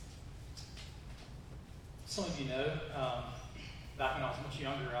some of you know, back when I was much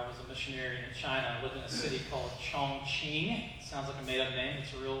younger, I was a missionary in China. I lived in a city called Chongqing. It sounds like a made-up name.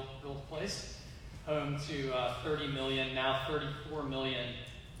 It's a real place. Home to 30 million, now 34 million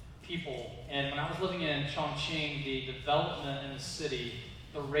people. And when I was living in Chongqing, the development in the city,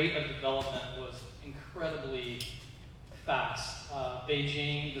 the rate of development was incredibly fast.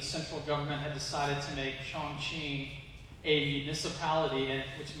 Beijing, the central government, had decided to make Chongqing a municipality,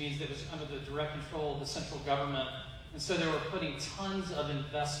 which means that it was under the direct control of the central government. And so they were putting tons of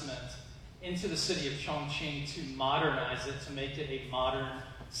investment into the city of Chongqing to modernize it, to make it a modern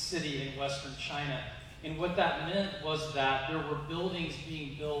city in western China. And what that meant was that there were buildings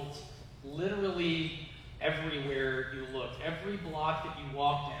being built literally everywhere you looked. Every block that you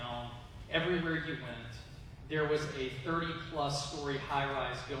walked down, everywhere you went, there was a 30-plus story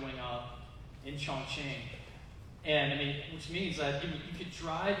high-rise going up in Chongqing. And I mean, which means that you could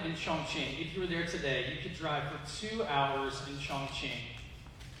drive in Chongqing. If you were there today, you could drive for 2 hours in Chongqing.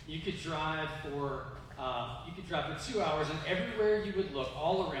 You could drive for 2 hours, and everywhere you would look,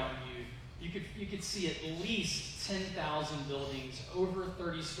 all around you, you could see at least 10,000 buildings over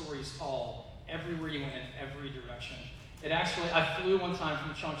 30 stories tall, everywhere you went in every direction. I flew one time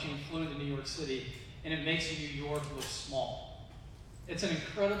from Chongqing, flew into New York City, and it makes New York look small. It's an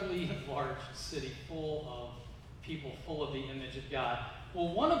incredibly large city full of people, full of the image of God. Well,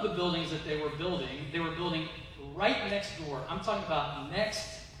 one of the buildings that they were building right next door. I'm talking about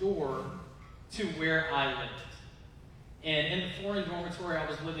next door to where I lived. And in the foreign dormitory I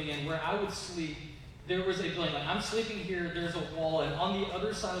was living in, where I would sleep, there was a building. Like, I'm sleeping here, there's a wall, and on the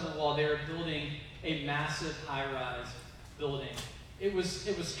other side of the wall, they were building a massive high-rise building. It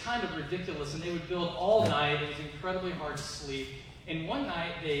was kind of ridiculous, and they would build all night. It was incredibly hard to sleep. And one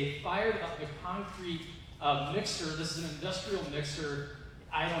night, they fired up the concrete mixer. This is an industrial mixer.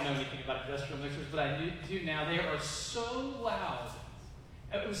 I don't know anything about industrial mixers, but I do now. They are so loud.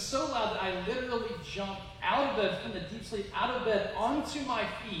 It was so loud that I literally jumped out of bed, from the deep sleep, out of bed, onto my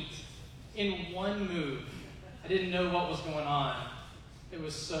feet in one move. I didn't know what was going on. It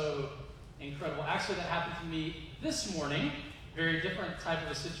was so incredible. Actually, that happened to me this morning. Very different type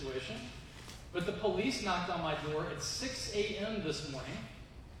of a situation. But the police knocked on my door at 6 a.m. this morning,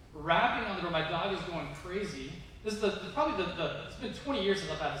 rapping on the door. My dog is going crazy. This is it's been 20 years since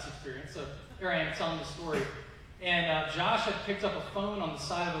I've had this experience, so here I am telling the story. And Josh had picked up a phone on the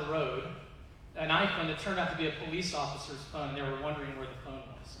side of the road, an iPhone that turned out to be a police officer's phone, and they were wondering where the phone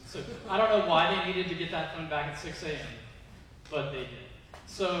was. And so I don't know why they needed to get that phone back at 6 a.m., but they did.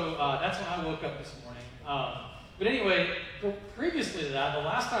 So that's when I woke up this morning. But anyway, previously to that, the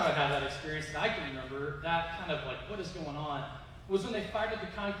last time I had that experience that I can remember, that kind of like, what is going on, was when they fired up the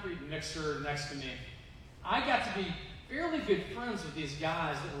concrete mixer next to me. I got to be fairly good friends with these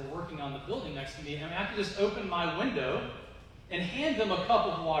guys that were working on the building next to me, and I could just open my window and hand them a cup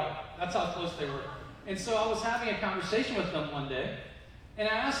of water. That's how close they were. And so I was having a conversation with them one day, and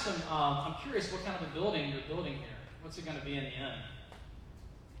I asked them, I'm curious what kind of a building you're building here. What's it going to be in the end?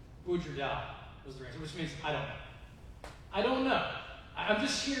 Bujerdao was the answer, which means I don't know. I don't know. I'm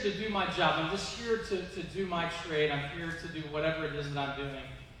just here to do my job. I'm just here to do my trade. I'm here to do whatever it is that I'm doing.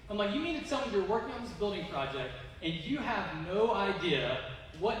 I'm like, you mean to tell me you're working on this building project and you have no idea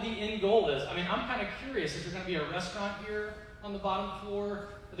what the end goal is? I mean, I'm kind of curious. Is there going to be a restaurant here on the bottom floor?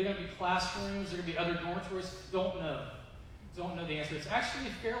 Are there going to be classrooms? Are there going to be other dormitories? Don't know. Don't know the answer. It's actually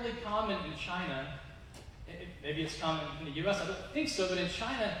fairly common in China. Maybe it's common in the U.S. I don't think so, but in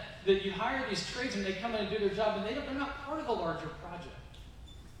China, that you hire these tradesmen, they come in and do their job, and they're not part of a larger project.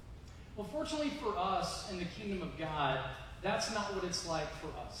 Well, fortunately for us in the kingdom of God, that's not what it's like for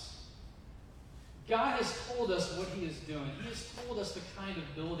us. God has told us what He is doing. He has told us the kind of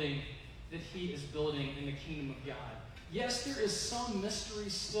building that He is building in the kingdom of God. Yes, there is some mystery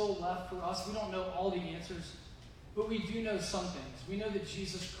still left for us. We don't know all the answers, but we do know some things. We know that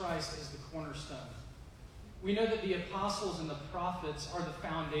Jesus Christ is the cornerstone. We know that the apostles and the prophets are the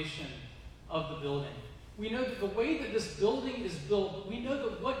foundation of the building. We know that the way that this building is built, we know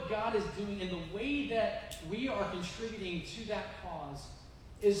that what God is doing and the way that we are contributing to that cause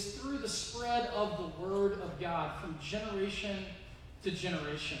is through the spread of the Word of God from generation to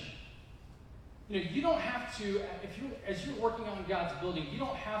generation. You know, you don't have to, as you're working on God's building, you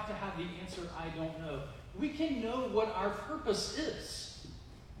don't have to have the answer, I don't know. We can know what our purpose is.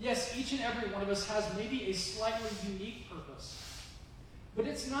 Yes, each and every one of us has maybe a slightly unique purpose. But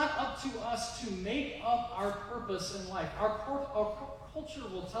it's not up to us to make up our purpose in life. Our culture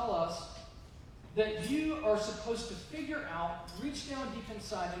will tell us that you are supposed to figure out, reach down deep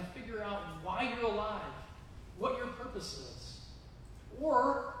inside and figure out why you're alive, what your purpose is.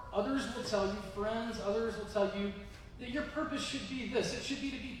 Or Others will tell you, friends, others will tell you that your purpose should be this. It should be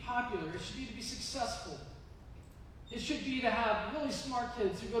to be popular. It should be to be successful. It should be to have really smart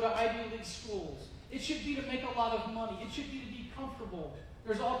kids who go to Ivy League schools. It should be to make a lot of money. It should be to be comfortable.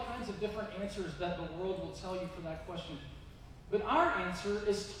 There's all kinds of different answers that the world will tell you for that question. But our answer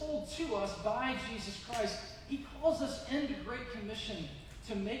is told to us by Jesus Christ. He calls us into Great Commission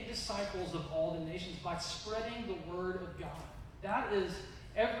to make disciples of all the nations by spreading the word of God. That is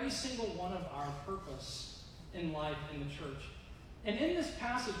every single one of our purpose in life in the church. And in this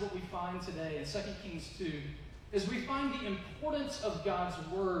passage, what we find today in 2 Kings 2 is we find the importance of God's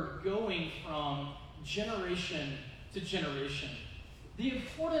word going from generation to generation. The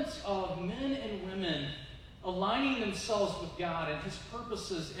importance of men and women aligning themselves with God and his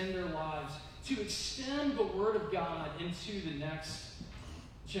purposes in their lives to extend the word of God into the next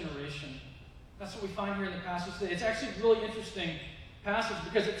generation. That's what we find here in the passage today. It's actually a really interesting passage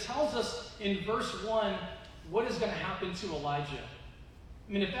because it tells us in verse 1 what is going to happen to Elijah.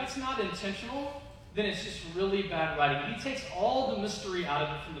 I mean, if that's not intentional, then it's just really bad writing. He takes all the mystery out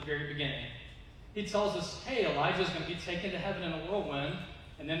of it from the very beginning. He tells us, hey, Elijah's going to be taken to heaven in a whirlwind,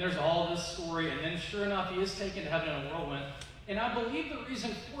 and then there's all this story, and then sure enough, he is taken to heaven in a whirlwind. And I believe the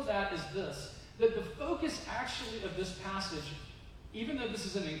reason for that is this, that the focus actually of this passage, even though this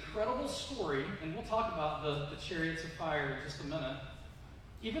is an incredible story, and we'll talk about the chariots of fire in just a minute,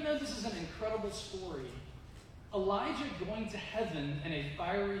 even though this is an incredible story, Elijah going to heaven in a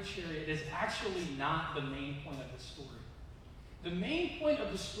fiery chariot is actually not the main point of the story. The main point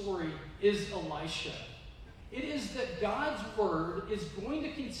of the story is Elisha. It is that God's word is going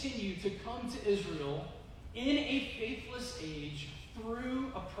to continue to come to Israel in a faithless age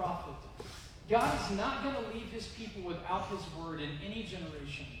through a prophet. God is not going to leave his people without his word in any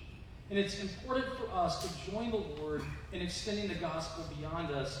generation. And it's important for us to join the Lord in extending the gospel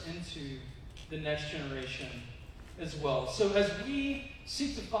beyond us into the next generation as well. So as we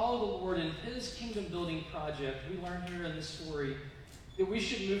seek to follow the Lord in his kingdom building project, we learn here in this story that we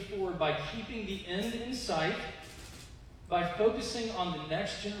should move forward by keeping the end in sight, by focusing on the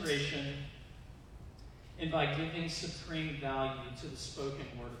next generation, and by giving supreme value to the spoken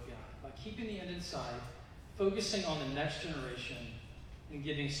word of God. By keeping the end in sight, focusing on the next generation, and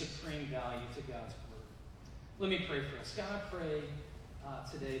giving supreme value to God's word. Let me pray for us. God, I pray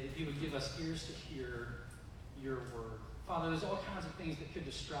today that you would give us ears to hear your word. Father, there's all kinds of things that could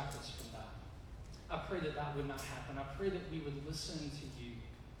distract us from that. I pray that that would not happen. I pray that we would listen to you.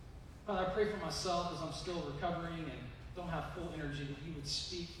 Father, I pray for myself as I'm still recovering and don't have full energy, that you would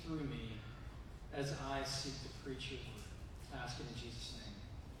speak through me as I seek to preach your word. I ask it in Jesus' name.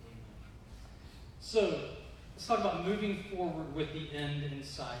 Amen. So, let's talk about moving forward with the end in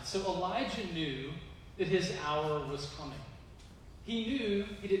sight. So Elijah knew that his hour was coming. He knew,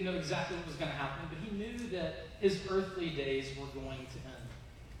 he didn't know exactly what was going to happen, but he knew that his earthly days were going to end.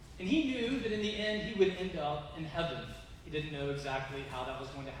 And he knew that in the end he would end up in heaven. He didn't know exactly how that was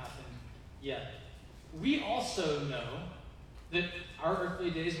going to happen yet. We also know that our earthly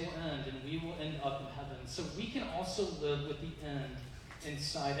days will end and we will end up in heaven. So we can also live with the end in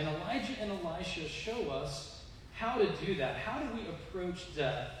sight. And Elijah and Elisha show us how to do that. How do we approach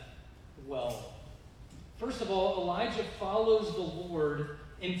death well? First of all, Elijah follows the Lord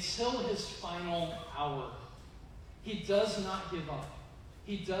until his final hour. He does not give up.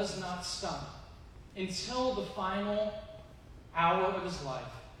 He does not stop. Until the final hour of his life,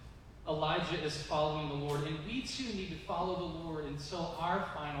 Elijah is following the Lord. And we too need to follow the Lord until our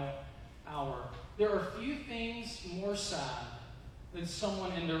final hour. There are few things more sad than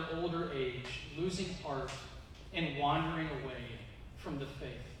someone in their older age losing heart and wandering away from the faith.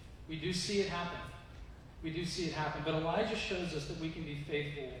 We do see it happen. We do see it happen. But Elijah shows us that we can be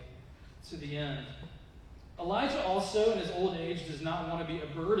faithful to the end. Elijah also, in his old age, does not want to be a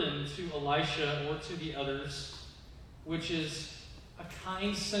burden to Elisha or to the others, which is a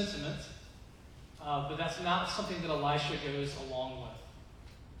kind sentiment, but that's not something that Elisha goes along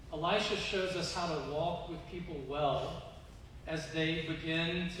with. Elisha shows us how to walk with people well as they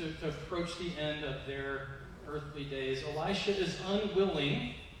begin to approach the end of their earthly days. Elisha is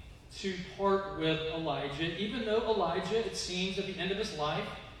unwilling to part with Elijah, even though Elijah, it seems, at the end of his life,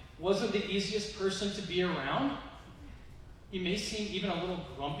 wasn't the easiest person to be around. He may seem even a little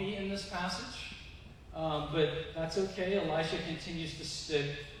grumpy in this passage, but that's okay. Elisha continues to stick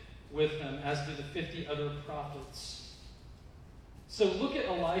with him, as do the 50 other prophets. So look at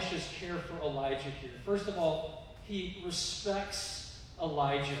Elisha's care for Elijah here. First of all, he respects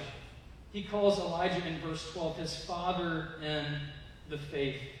Elijah. He calls Elijah in verse 12 his father in the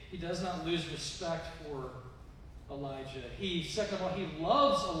faith. He does not lose respect for Elijah. Second of all, he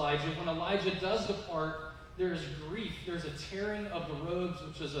loves Elijah. When Elijah does depart, there is grief. There's a tearing of the robes,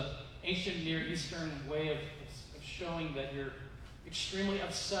 which is an ancient Near Eastern way of showing that you're extremely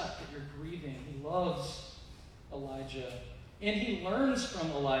upset, that you're grieving. He loves Elijah. And he learns from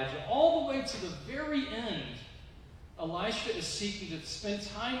Elijah. All the way to the very end, Elisha is seeking to spend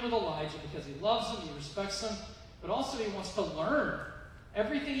time with Elijah because he loves him, he respects him, but also he wants to learn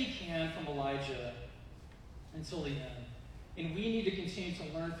everything he can from Elijah until the end. And we need to continue to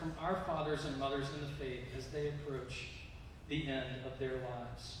learn from our fathers and mothers in the faith as they approach the end of their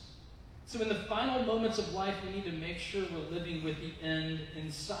lives. So in the final moments of life, we need to make sure we're living with the end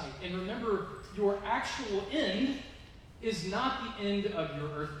in sight. And remember, your actual end is not the end of your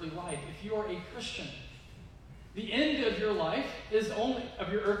earthly life. If you are a Christian, the end of your life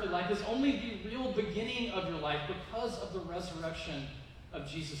your earthly life is only the real beginning of your life because of the resurrection of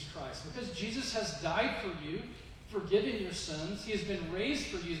Jesus Christ. Because Jesus has died for you, forgiven your sins, he has been raised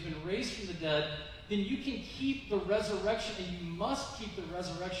for you, he's been raised from the dead, then you can keep the resurrection, and you must keep the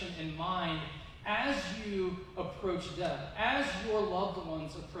resurrection in mind as you approach death, as your loved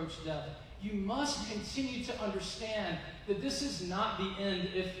ones approach death. You must continue to understand that this is not the end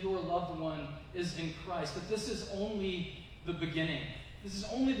if your loved one is in Christ, that this is only the beginning. This is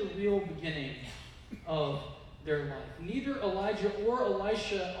only the real beginning of their life. Neither Elijah or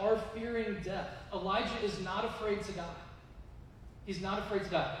Elisha are fearing death. Elijah is not afraid to die. He's not afraid to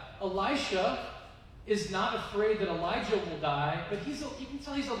die. Elisha is not afraid that Elijah will die, but you can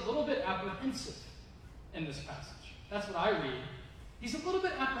tell he's a little bit apprehensive in this passage. That's what I read. He's a little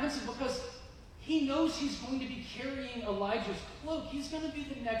bit apprehensive because he knows he's going to be carrying Elijah's cloak. He's going to be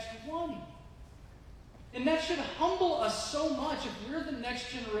the next one. And that should humble us so much if we're the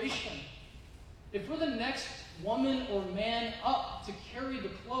next generation. If we're the next woman or man up to carry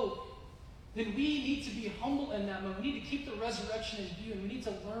the cloak, then we need to be humble in that moment. We need to keep the resurrection in view, and we need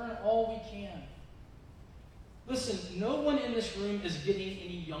to learn all we can. Listen, no one in this room is getting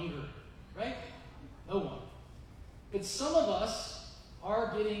any younger, right? No one. But some of us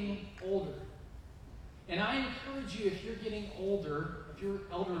are getting older. And I encourage you, if you're getting older, if you're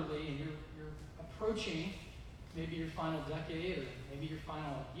elderly and you're approaching maybe your final decade or maybe your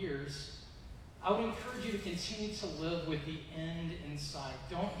final years, I would encourage you to continue to live with the end in sight.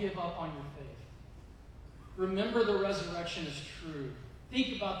 Don't give up on your faith. Remember the resurrection is true.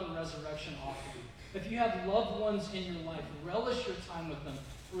 Think about the resurrection often. If you have loved ones in your life, relish your time with them.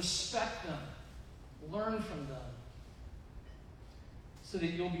 Respect them. Learn from them. So that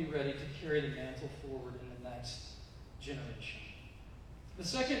you'll be ready to carry the mantle forward in the next generation. The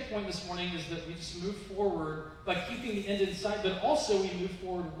second point this morning is that we just move forward by keeping the end in sight, but also we move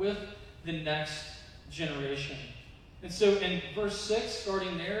forward with the next generation. And so in verse 6,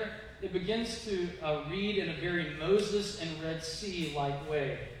 starting there, it begins to read in a very Moses and Red Sea-like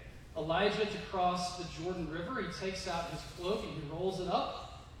way. Elijah, to cross the Jordan River, he takes out his cloak and he rolls it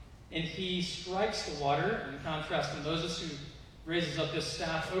up, and he strikes the water, in contrast to Moses, who raises up his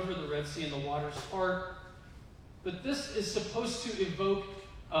staff over the Red Sea and the waters part. But this is supposed to evoke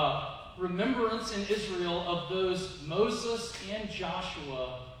remembrance in Israel of those Moses and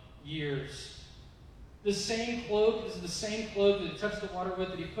Joshua years. The same cloak is the same cloak that he touched the water with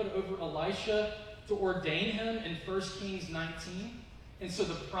that he put over Elisha to ordain him in 1 Kings 19. And so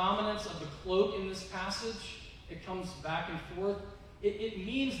the prominence of the cloak in this passage, it comes back and forth. It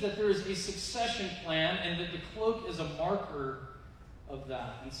means that there is a succession plan and that the cloak is a marker of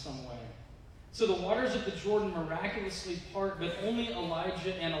that in some way. So the waters of the Jordan miraculously part, but only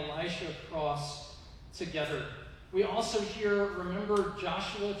Elijah and Elisha cross together. We also remember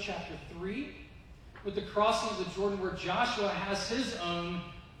Joshua chapter 3, with the crossing of the Jordan, where Joshua has his own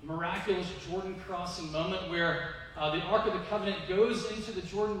miraculous Jordan crossing moment where the Ark of the Covenant goes into the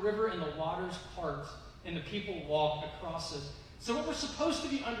Jordan River and the waters part and the people walk across it. So what we're supposed to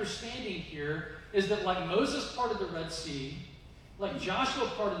be understanding here is that like Moses parted the Red Sea, like Joshua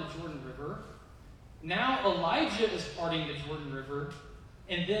parted the Jordan River, now Elijah is parting the Jordan River,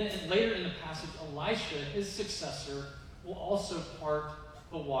 and then later in the passage, Elisha, his successor, will also part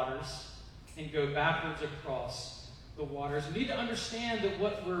the waters and go backwards across the waters. We need to understand that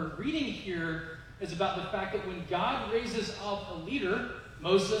what we're reading here is about the fact that when God raises up a leader,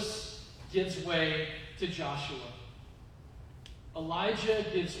 Moses gives way to Joshua. Elijah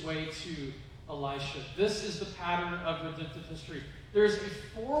gives way to Elisha. This is the pattern of redemptive history. There's a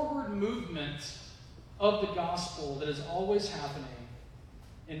forward movement of the gospel that is always happening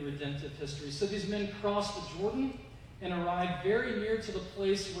in redemptive history. So these men crossed the Jordan and arrived very near to the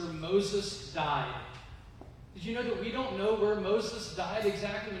place where Moses died. Did you know that we don't know where Moses died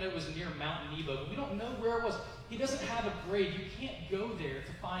exactly? We know it was near Mount Nebo, but we don't know where it was. he doesn't have a grave. You can't go there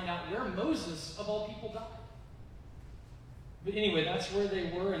to find out where Moses, of all people, died. But anyway, that's where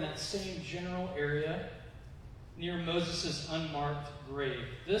they were, in that same general area near Moses' unmarked grave.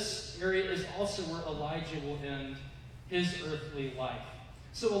 This area is also where Elijah will end his earthly life.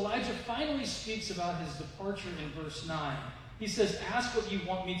 So Elijah finally speaks about his departure in verse 9. He says, ask what you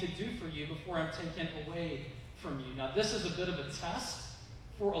want me to do for you before I'm taken away from you. Now, this is a bit of a test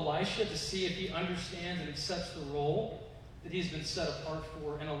for Elisha to see if he understands and accepts the role that he's been set apart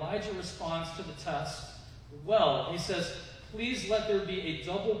for. And Elijah responds to the test well. He says, please let there be a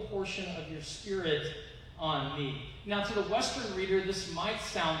double portion of your spirit on me. Now, to the Western reader, this might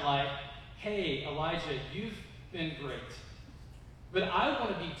sound like, hey, Elijah, you've been great, but I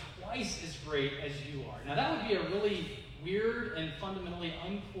want to be twice as great as you are. Now, that would be a really weird and fundamentally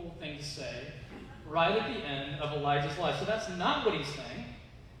uncool thing to say right at the end of Elijah's life. So that's not what he's saying.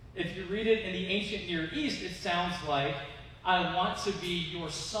 If you read it in the ancient Near East, it sounds like, I want to be your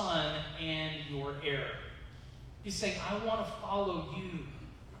son and your heir. He's saying, I want to follow you.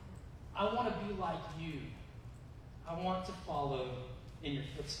 I want to be like you. I want to follow in your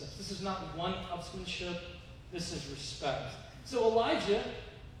footsteps. This is not one-upsmanship. This is respect. So Elijah,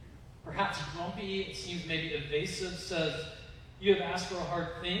 perhaps grumpy, it seems maybe evasive, says, you have asked for a hard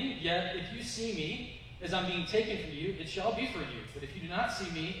thing, yet if you see me as I'm being taken from you, it shall be for you. But if you do not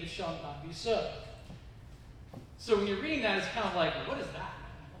see me, it shall not be so. So when you're reading that, it's kind of like, what is that?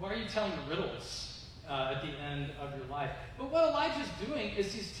 Why are you telling riddles at the end of your life? But what Elijah's doing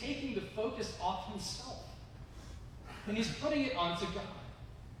is he's taking the focus off himself. And he's putting it onto God.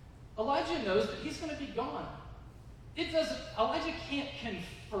 Elijah knows that he's going to be gone. Elijah can't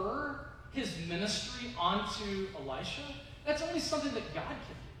confer his ministry onto Elisha. That's only something that God can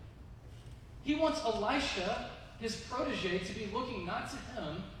do. He wants Elisha, his protege, to be looking not to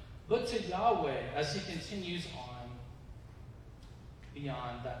him, but to Yahweh as he continues on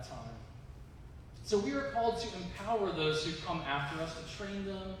beyond that time. So we are called to empower those who come after us, to train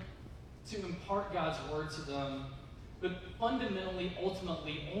them, to impart God's word to them. But fundamentally,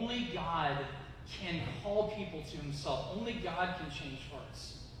 ultimately, only God can call people to himself. Only God can change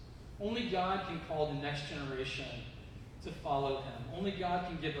hearts. Only God can call the next generation to follow him. Only God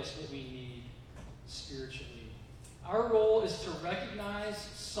can give us what we need spiritually. Our role is to recognize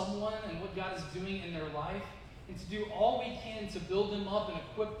someone and what God is doing in their life and to do all we can to build them up and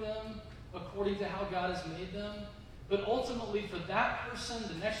equip them according to how God has made them. But ultimately, for that person,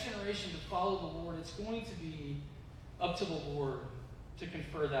 the next generation, to follow the Lord, it's going to be up to the Lord to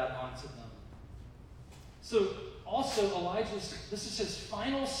confer that onto them. So also this is his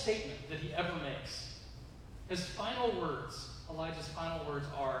final statement that he ever makes. His final words, Elijah's final words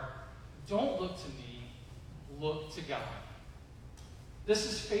are, don't look to me, look to God. This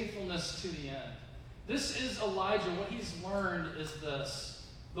is faithfulness to the end. This is Elijah. What he's learned is this.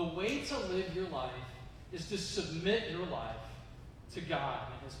 The way to live your life is to submit your life to God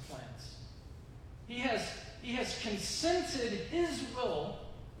and his plans. He has consented his will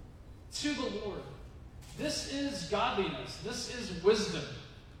to the Lord. This is godliness. This is wisdom.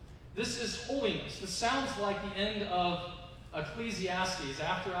 This is holiness. This sounds like the end of Ecclesiastes.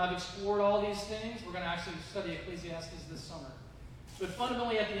 After I've explored all these things, we're going to actually study Ecclesiastes this summer. But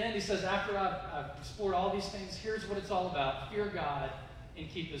fundamentally at the end, he says, after I've explored all these things, here's what it's all about. Fear God and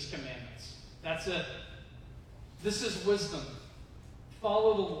keep his commandments. That's it. This is wisdom.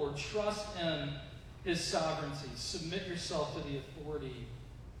 Follow the Lord. Trust in his sovereignty. Submit yourself to the authority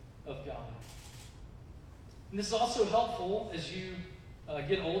of God. And this is also helpful as you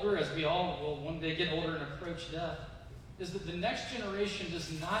get older, as we all will one day get older and approach death, is that the next generation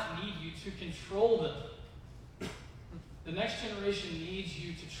does not need you to control them. The next generation needs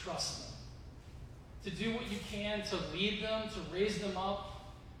you to trust them, to do what you can to lead them, to raise them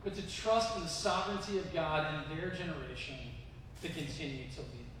up, but to trust in the sovereignty of God and their generation to continue to lead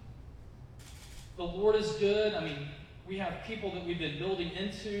them. The Lord is good. I mean, we have people that we've been building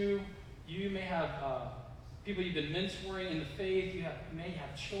into. You may have people you've been mentoring in the faith. You may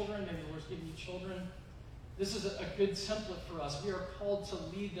have children. Maybe the Lord's given you children. This is a good template for us. We are called to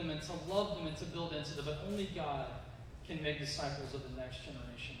lead them and to love them and to build into them, but only God can make disciples of the next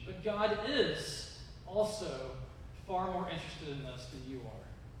generation. But God is also far more interested in this than you are.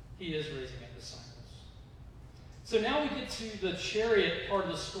 He is raising up disciples. So now we get to the chariot part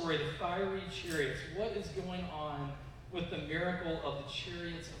of the story, the fiery chariots. What is going on with the miracle of the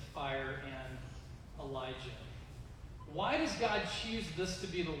chariots of fire and Elijah? Why does God choose this to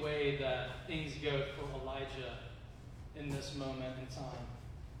be the way that things go for Elijah in this moment in time?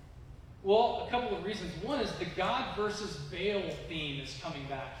 Well, a couple of reasons. One is the God versus Baal theme is coming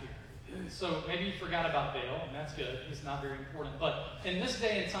back here. So maybe you forgot about Baal, and that's good. He's not very important. But in this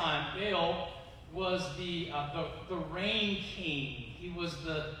day and time, Baal was the rain king. He was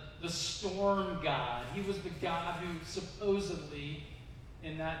the storm god. He was the god who supposedly,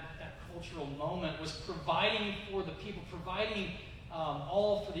 in that cultural moment, was providing for the people, providing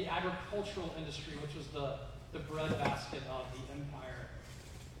all for the agricultural industry, which was the breadbasket of the empire.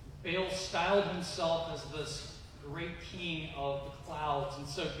 Baal styled himself as this great king of the clouds. And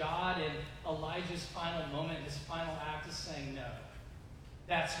so God, in Elijah's final moment, his final act, is saying, no,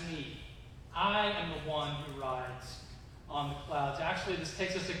 that's me. I am the one who rides on the clouds. Actually, this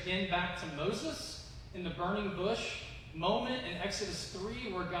takes us again back to Moses in the burning bush moment in Exodus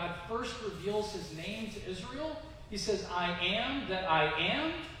 3, where God first reveals his name to Israel. He says, I am that I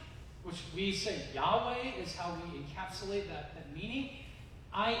am, which we say Yahweh is how we encapsulate that meaning.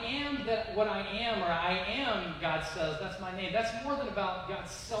 I am that what I am, or I am, God says, that's my name. That's more than about God's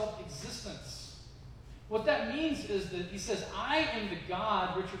self-existence. What that means is that he says, I am the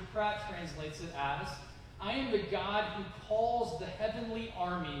God, Richard Pratt translates it as, I am the God who calls the heavenly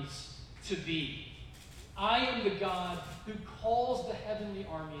armies to be. I am the God who calls the heavenly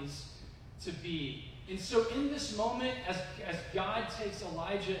armies to be. And so in this moment, as God takes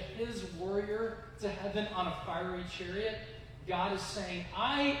Elijah, his warrior, to heaven on a fiery chariot, God is saying,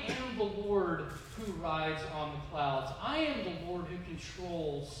 I am the Lord who rides on the clouds. I am the Lord who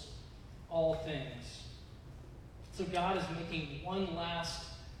controls all things. So God is making one last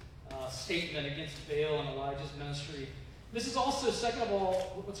statement against Baal and Elijah's ministry. This is also, second of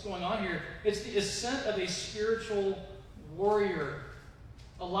all, what's going on here. It's the ascent of a spiritual warrior.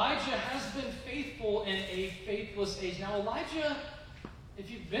 Elijah has been faithful in a faithless age. Now, Elijah, if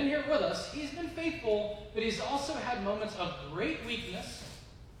you've been here with us, he's been faithful, but he's also had moments of great weakness,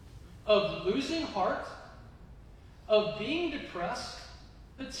 of losing heart, of being depressed.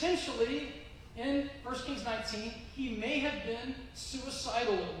 Potentially, in 1 Kings 19, he may have been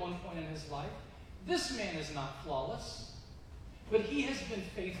suicidal at one point in his life. This man is not flawless, but he has been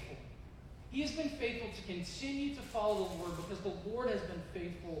faithful. He has been faithful to continue to follow the Lord because the Lord has been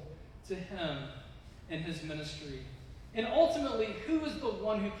faithful to him in his ministry. And ultimately, who is the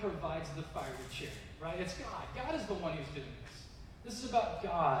one who provides the fiery chariot, right? It's God. God is the one who's doing this. This is about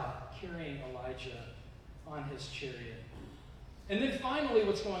God carrying Elijah on his chariot. And then finally,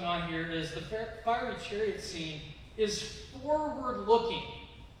 what's going on here is the fiery chariot scene is forward-looking.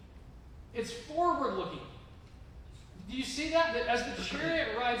 It's forward-looking. Do you see that? That as the chariot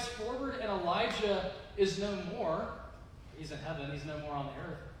rides forward and Elijah is no more, he's in heaven, he's no more on the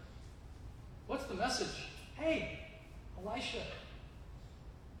earth. What's the message? Hey, Elisha,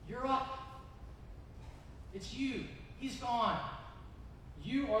 you're up. It's you. He's gone.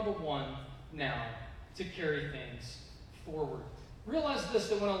 You are the one now to carry things forward. Realize this,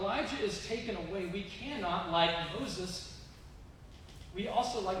 that when Elijah is taken away, we cannot, like Moses, we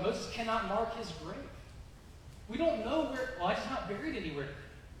also, like Moses, cannot mark his grave. We don't know where, Elijah's not buried anywhere.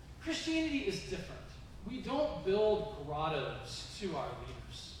 Christianity is different. We don't build grottos to our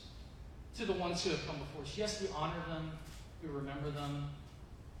leaders, to the ones who have come before us. Yes, we honor them, we remember them,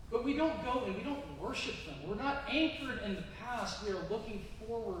 but we don't go and we don't worship them. We're not anchored in the past. We are looking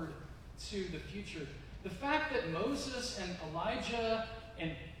forward to the future. The fact that Moses and Elijah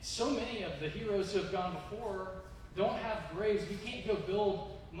and so many of the heroes who have gone before don't have graves, we can't go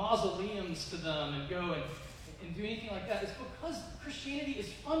build mausoleums to them and go and do anything like that. It's because Christianity is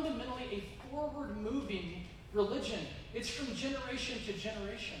fundamentally a forward-moving religion. It's from generation to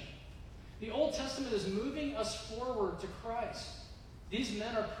generation. The Old Testament is moving us forward to Christ. These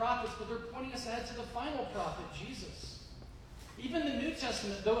men are prophets, but they're pointing us ahead to the final prophet, Jesus. Even the New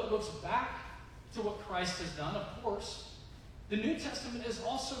Testament, though it looks back to what Christ has done, of course, the New Testament is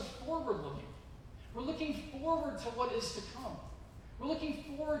also forward-looking. We're looking forward to what is to come. We're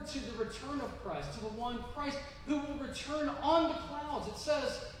looking forward to the return of Christ, to the one Christ who will return on the clouds. It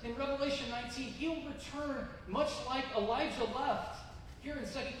says in Revelation 19, he will return much like Elijah left here in 2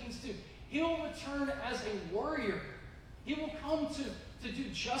 Kings 2. He will return as a warrior. He will come to do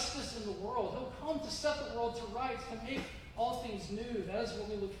justice in the world. He'll come to set the world to rights, to make all things new. That is what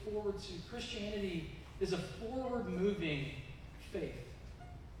we look forward to. Christianity is a forward-moving faith.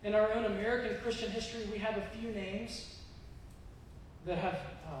 In our own American Christian history, we have a few names that have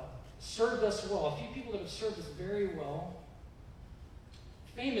served us well, a few people that have served us very well.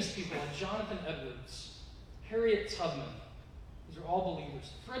 Famous people like Jonathan Edwards, Harriet Tubman. These are all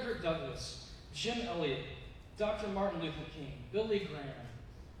believers. Frederick Douglass, Jim Elliot, Dr. Martin Luther King, Billy Graham,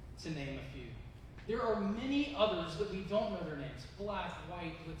 to name a few. There are many others that we don't know their names. Black,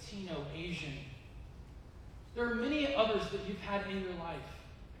 white, Latino, Asian. There are many others that you've had in your life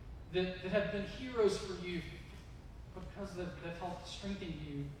that have been heroes for you because they've helped strengthen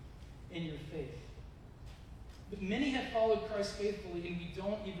you in your faith. But many have followed Christ faithfully, and we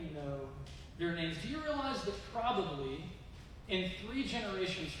don't even know their names. Do you realize that probably in 3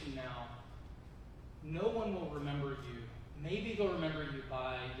 generations from now, no one will remember you? Maybe they'll remember you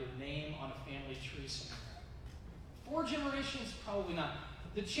by your name on a family tree somewhere. 4 generations, probably not.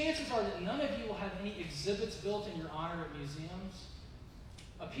 The chances are that none of you will have any exhibits built in your honor at museums.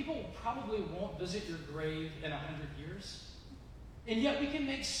 People probably won't visit your grave in 100 years. And yet we can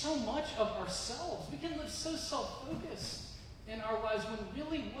make so much of ourselves. We can live so self-focused in our lives when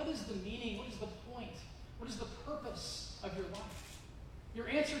really, what is the meaning? What is the point? What is the purpose of your life? Your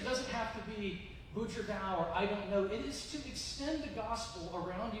answer doesn't have to be Bucher Dow or I don't know. It is to extend the gospel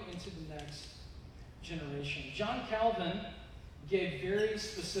around you into the next generation. John Calvin gave very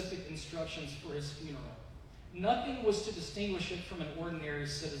specific instructions for his funeral. Nothing was to distinguish it from an ordinary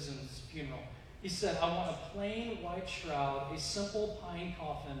citizen's funeral. He said, I want a plain white shroud, a simple pine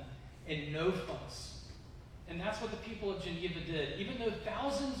coffin, and no fuss. And that's what the people of Geneva did. Even though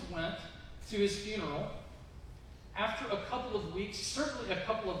thousands went to his funeral, after a couple of weeks, certainly a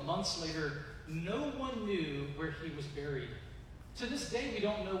couple of months later, no one knew where he was buried. To this day, we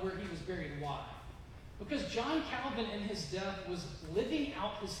don't know where he was buried. Why? Because John Calvin in his death was living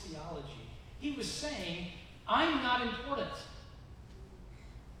out his theology. He was saying, I'm not important.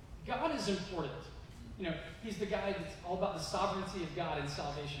 God is important. You know, he's the guy that's all about the sovereignty of God and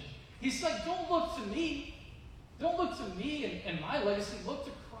salvation. He's like, don't look to me. Don't look to me and my legacy. Look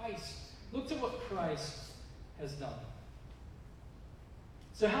to Christ. Look to what Christ has done.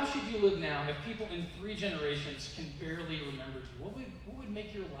 So how should you live now if people in 3 generations can barely remember you? What would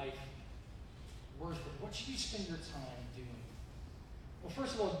make your life worth it? What should you spend your time doing? Well,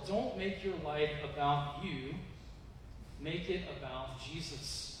 first of all, don't make your life about you. Make it about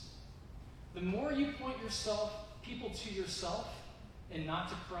Jesus. The more you point people to yourself and not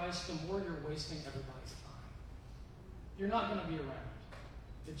to Christ, the more you're wasting everybody's time. You're not going to be around,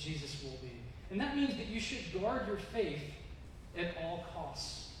 but Jesus will be. And that means that you should guard your faith at all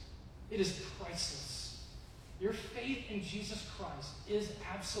costs. It is priceless. Your faith in Jesus Christ is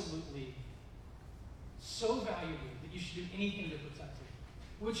absolutely so valuable that you should do anything to protect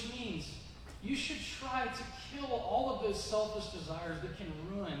it. Which means you should try to kill all of those selfish desires that can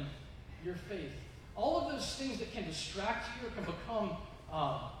ruin your faith. All of those things that can distract you or can become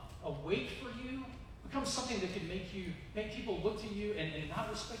a weight for you, become something that can make people look to you and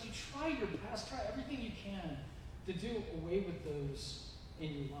not respect you. Try your best. Try everything you can to do away with those in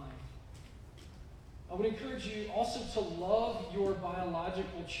your life. I would encourage you also to love your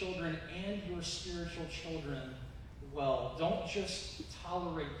biological children and your spiritual children well. Don't just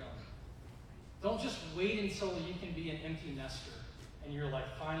tolerate them. Don't just wait until you can be an empty nester and you're like,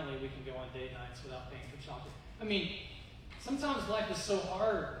 finally we can go on date nights without paying for chocolate. I mean, sometimes life is so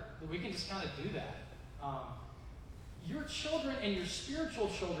hard that we can just kind of do that. Your children and your spiritual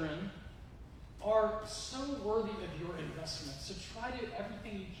children are so worthy of your investment. So try to do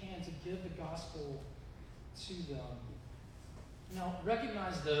everything you can to give the gospel to them. Now,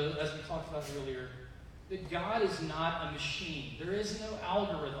 recognize, though, as we talked about earlier, that God is not a machine. There is no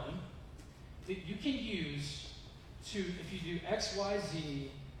algorithm that you can use to, if you do X, Y,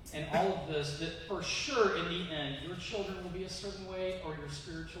 Z, and all of this, that for sure in the end, your children will be a certain way or your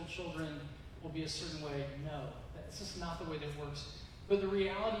spiritual children will be a certain way. No, that's just not the way that works. But the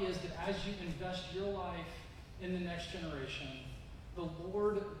reality is that as you invest your life in the next generation, the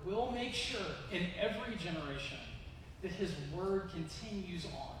Lord will make sure in every generation that his word continues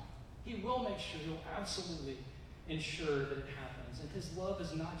on. He will make sure, he'll absolutely ensure that it happens. And his love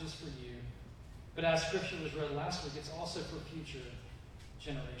is not just for you, but as scripture was read last week, it's also for future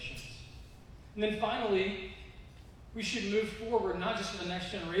generations. And then finally, we should move forward, not just for the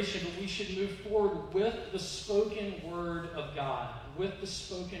next generation, but we should move forward with the spoken word of God. With the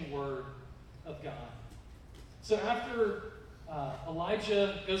spoken word of God. So after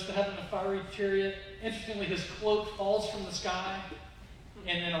Elijah goes to heaven in a fiery chariot, interestingly, his cloak falls from the sky,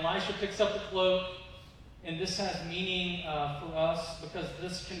 and then Elisha picks up the cloak, and this has meaning for us because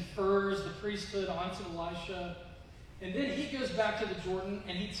this confers the priesthood onto Elisha. And then he goes back to the Jordan,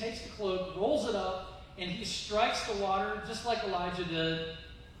 and he takes the cloak, rolls it up, and he strikes the water just like Elijah did,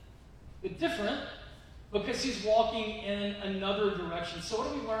 but different because he's walking in another direction. So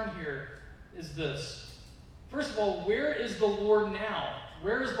what do we learn here is this. First of all, where is the Lord now?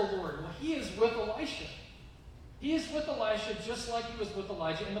 Where is the Lord? Well, he is with Elisha. He is with Elisha just like he was with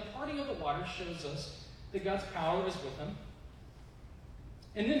Elijah. And the parting of the water shows us that God's power is with him.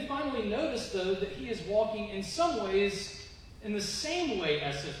 And then finally, notice, though, that he is walking in some ways in the same way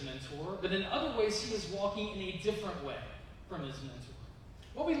as his mentor, but in other ways he is walking in a different way from his mentor.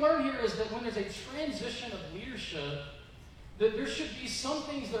 What we learn here is that when there's a transition of leadership, that there should be some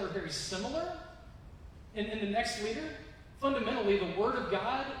things that are very similar in the next leader. Fundamentally, the Word of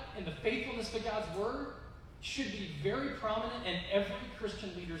God and the faithfulness to God's Word should be very prominent in every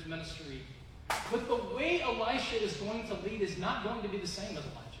Christian leader's ministry. But the way Elisha is going to lead is not going to be the same as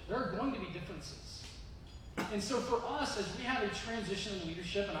Elijah. There are going to be differences. And so for us, as we have a transition in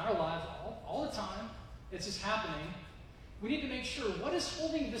leadership in our lives all the time, it's just happening, we need to make sure, what is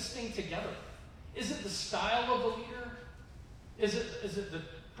holding this thing together? Is it the style of the leader? Is it the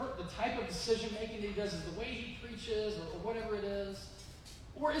type of decision-making that he does? Is the way he preaches or whatever it is?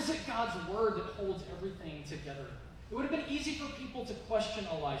 Or is it God's Word that holds everything together? It would have been easy for people to question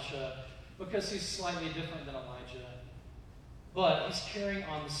Elisha because he's slightly different than Elijah. But he's carrying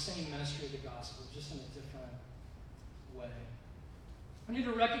on the same ministry of the gospel, just in a different way. We need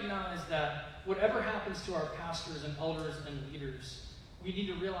to recognize that whatever happens to our pastors and elders and leaders, we need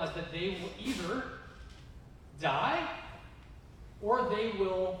to realize that they will either die or they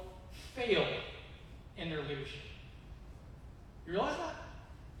will fail in their leadership. You realize that?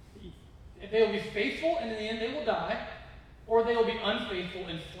 They will be faithful, and in the end they will die, or they will be unfaithful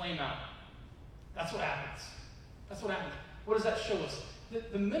and flame out. That's what happens. That's what happens. What does that show us?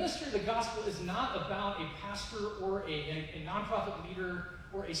 The ministry of the gospel is not about a pastor or a nonprofit leader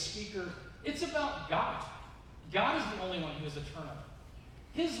or a speaker. It's about God. God is the only one who is eternal.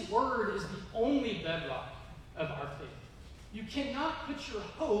 His Word is the only bedrock of our faith. You cannot put your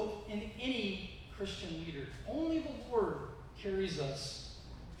hope in any Christian leader. Only the Lord carries us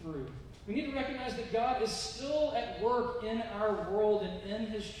through. We need to recognize that God is still at work in our world and in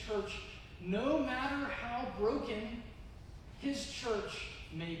His church, no matter how broken His church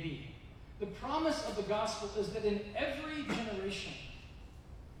may be. The promise of the gospel is that in every generation,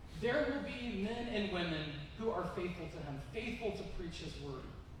 there will be men and women who are faithful to Him, faithful to preach His Word.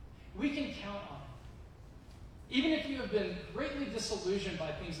 We can count on it. Even if you have been greatly disillusioned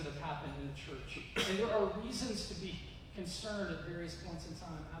by things that have happened in the church, and there are reasons to be concerned at various points in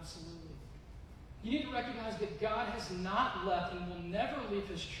time, absolutely. You need to recognize that God has not left and will never leave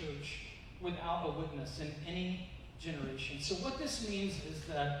His church without a witness in any generation. So what this means is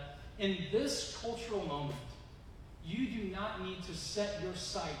that in this cultural moment, you do not need to set your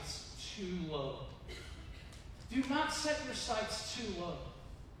sights too low. Do not set your sights too low.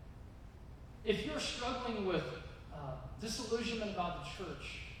 If you're struggling with disillusionment about the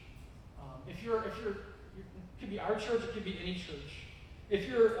church, it could be our church, it could be any church. If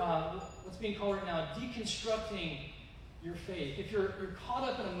you're what's being called right now deconstructing your faith, if you're caught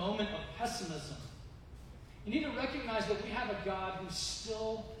up in a moment of pessimism, you need to recognize that we have a God who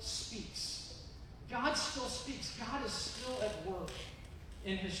still speaks. God still speaks. God is still at work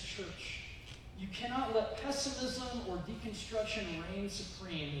in His church. You cannot let pessimism or deconstruction reign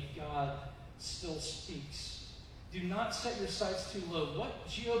supreme if God still speaks. Do not set your sights too low. What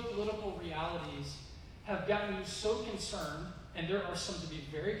geopolitical realities have gotten you so concerned, and there are some to be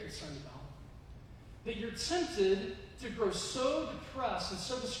very concerned about, that you're tempted to grow so depressed and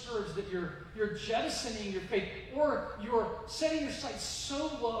so discouraged that you're jettisoning your faith, or you're setting your sights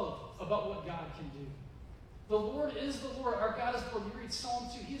so low about what God can do. The Lord is the Lord. Our God is the Lord. You read Psalm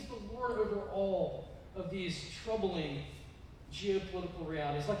 2. He's the Lord over all of these troubling geopolitical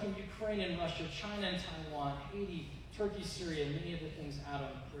realities, like in Ukraine and Russia, China and Taiwan, Haiti, Turkey, Syria, many of the things Adam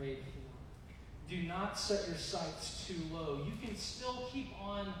prayed for. Do not set your sights too low. You can still keep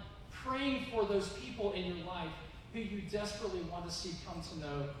on praying for those people in your life who you desperately want to see come to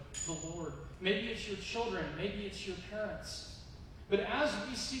know the Lord. Maybe it's your children. Maybe it's your parents. But as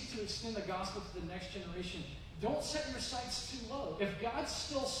we seek to extend the gospel to the next generation, don't set your sights too low. If God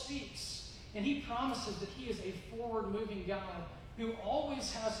still speaks, and He promises that He is a forward-moving God who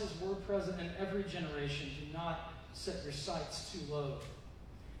always has His word present in every generation, do not set your sights too low.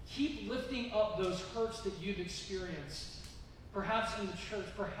 Keep lifting up those hurts that you've experienced, perhaps in the church,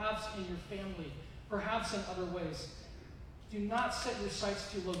 perhaps in your family, perhaps in other ways. Do not set your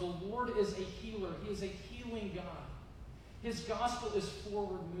sights too low. The Lord is a healer. He is a healing God. His gospel is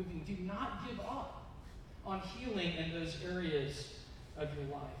forward-moving. Do not give up on healing in those areas of your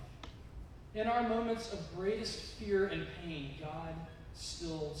life. In our moments of greatest fear and pain, God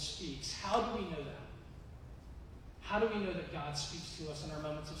still speaks. How do we know that? How do we know that God speaks to us in our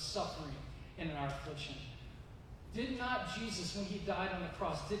moments of suffering and in our affliction? Did not Jesus, when He died on the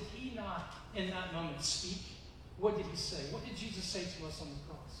cross, did He not in that moment speak? What did He say? What did Jesus say to us on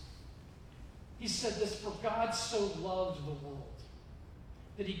the cross? He said this, "For God so loved the world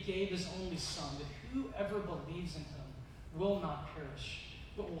that He gave His only Son, that whoever believes in Him will not perish,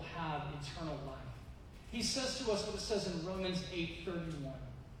 but will have eternal life. He says to us what it says in Romans 8:31.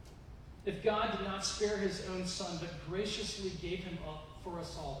 If God did not spare his own Son, but graciously gave him up for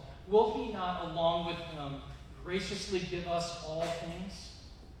us all, will he not, along with him, graciously give us all things?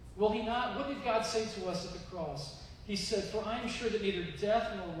 Will he not? What did God say to us at the cross? He said, for I am sure that neither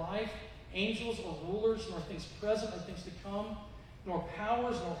death nor life, angels or rulers, nor things present or things to come, nor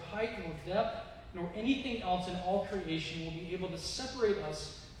powers, nor height, nor depth, nor anything else in all creation will be able to separate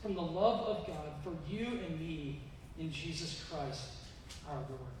us from the love of God for you and me in Jesus Christ our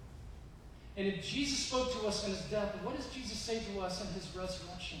Lord. And if Jesus spoke to us in his death, what does Jesus say to us in his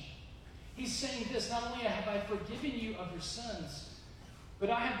resurrection? He's saying this, not only have I forgiven you of your sins, but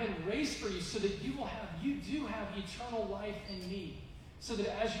I have been raised for you so that you do have eternal life in me, so that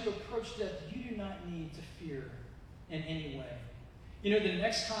as you approach death, you do not need to fear in any way. You know, the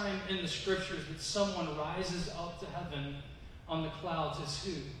next time in the scriptures that someone rises up to heaven on the clouds is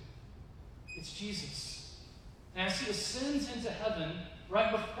who? It's Jesus. And as he ascends into heaven,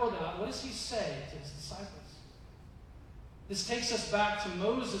 right before that, what does he say to his disciples? This takes us back to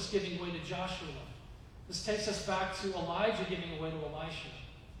Moses giving way to Joshua. This takes us back to Elijah giving way to Elisha.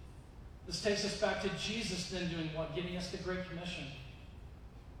 This takes us back to Jesus then doing what? Giving us the Great Commission.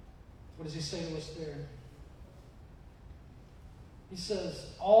 What does he say to us there? He says,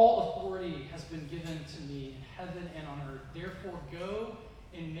 all authority has been given to me in heaven and on earth. Therefore, go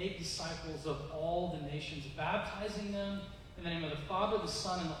and make disciples of all the nations, baptizing them in the name of the Father, the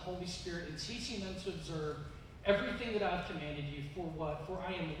Son, and the Holy Spirit, and teaching them to observe everything that I've commanded you. For what? For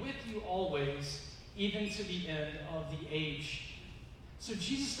I am with you always, even to the end of the age. So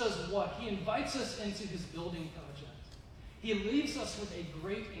Jesus does what? He invites us into his building project. He leaves us with a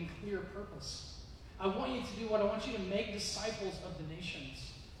great and clear purpose. I want you to do what? I want you to make disciples of the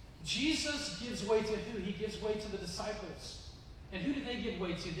nations. Jesus gives way to who? He gives way to the disciples. And who do they give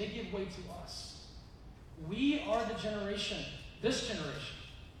way to? They give way to us. We are the generation, this generation.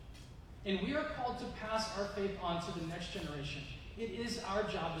 And we are called to pass our faith on to the next generation. It is our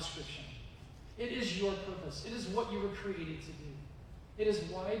job description. It is your purpose. It is what you were created to do. It is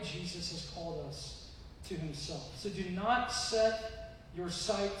why Jesus has called us to himself. So do not set your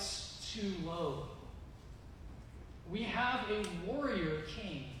sights too low. We have a warrior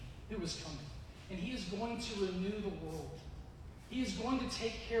king who is coming, and he is going to renew the world. He is going to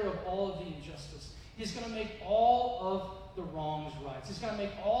take care of all of the injustice. He's going to make all of the wrongs right. He's going to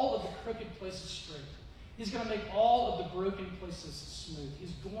make all of the crooked places straight. He's going to make all of the broken places smooth.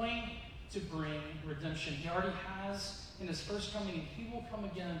 He's going to bring redemption. He already has in his first coming, and he will come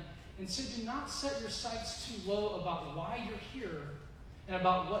again. And so do not set your sights too low about why you're here and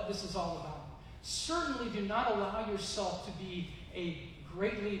about what this is all about. Certainly do not allow yourself to be a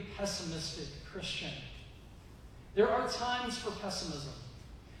greatly pessimistic Christian. There are times for pessimism.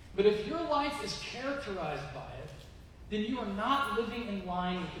 But if your life is characterized by it, then you are not living in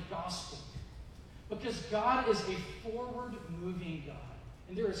line with the gospel. Because God is a forward-moving God.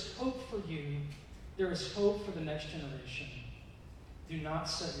 And there is hope for you. There is hope for the next generation. Do not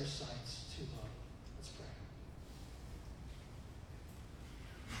set your sights too low. Let's pray.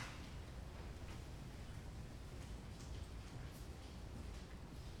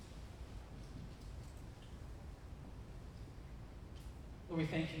 Lord, we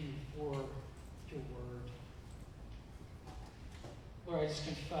thank you for your word. Lord, I just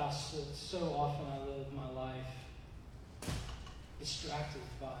confess that so often I live my life distracted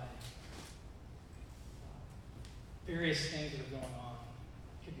by various things that are going on.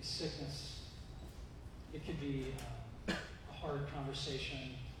 It could be sickness. It could be a hard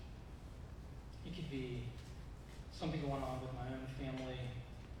conversation. It could be something going on with my own family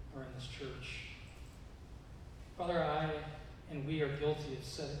or in this church. Father, I and we are guilty of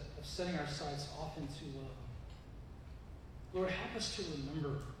setting our sights often too low. Lord, help us to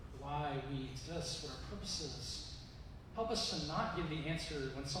remember why we exist, what our purpose is. Help us to not give the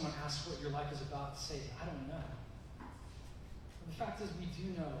answer when someone asks what your life is about, to say, I don't know. But the fact is we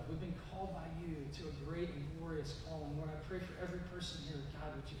do know. We've been called by you to a great and glorious calling. Lord, I pray for every person here,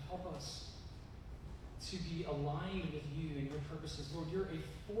 God, would you help us to be aligned with you and your purposes. Lord, you're a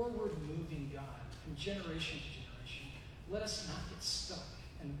forward-moving God from generation to generation. Let us not get stuck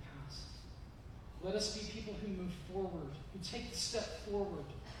in the past. Let us be people who move forward, who take the step forward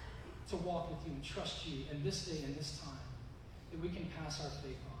to walk with you and trust you in this day and this time, that we can pass our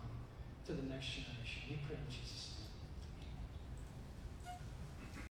faith on to the next generation. We pray in Jesus' name.